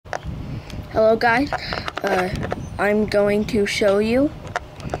Hello guys, I'm going to show you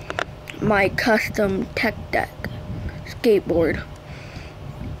my custom tech deck skateboard.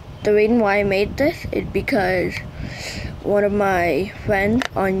 The reason why I made this is because one of my friends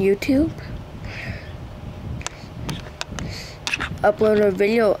on YouTube uploaded a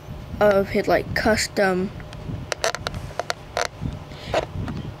video of his custom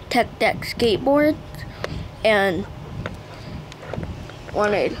tech deck skateboard and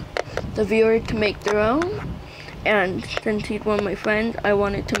wanted the viewer to make their own, and since he's one of my friends, I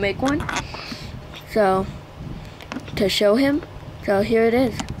wanted to make one to show him. So here it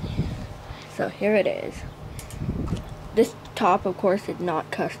is. This top, of course, is not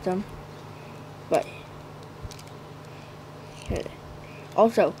custom, but here it is.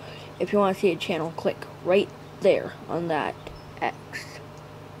 Also, if you want to see a channel, click right there on that X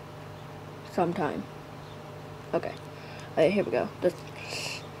sometime. Okay, here we go.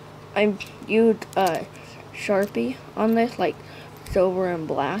 I used Sharpie on this, like silver and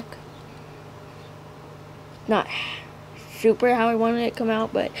black. Not super how I wanted it to come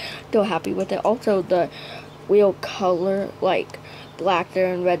out, but still happy with it. Also, the wheel color, like black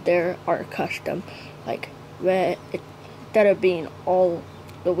there and red there, are custom. Like red, instead of being all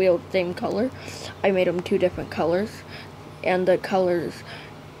the wheels same color, I made them two different colors, and the colors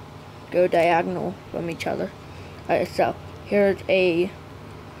go diagonal from each other. So here's a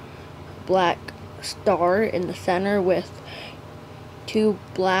black star in the center with two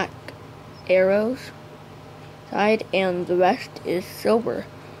black arrows side, and the rest is silver.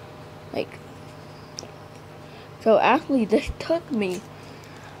 So actually this took me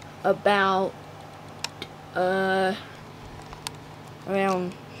about around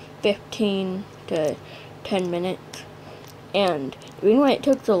 15 to 10 minutes, and the reason why it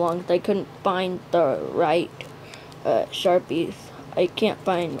took so long is I couldn't find the right Sharpies. I can't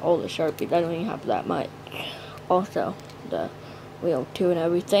find all the Sharpies, I don't even have that much. Also, the wheel too and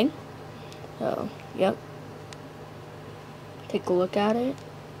everything. So, yep. Take a look at it.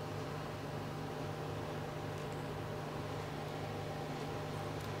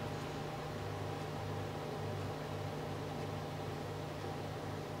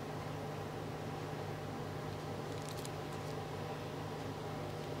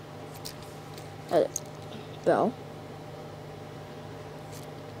 Bell.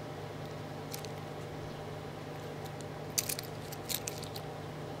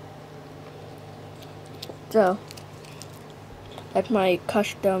 So, that's my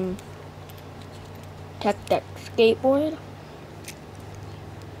custom tech deck skateboard,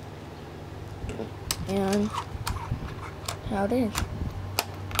 and how it is.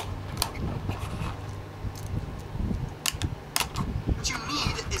 What you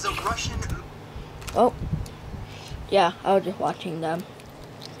need is a Russian. Oh, yeah, I was just watching them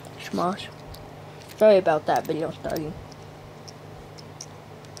smosh. Sorry about that video starting.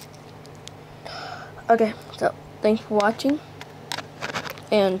 Okay, so thanks for watching,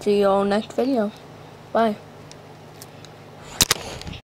 and see you all next video. Bye.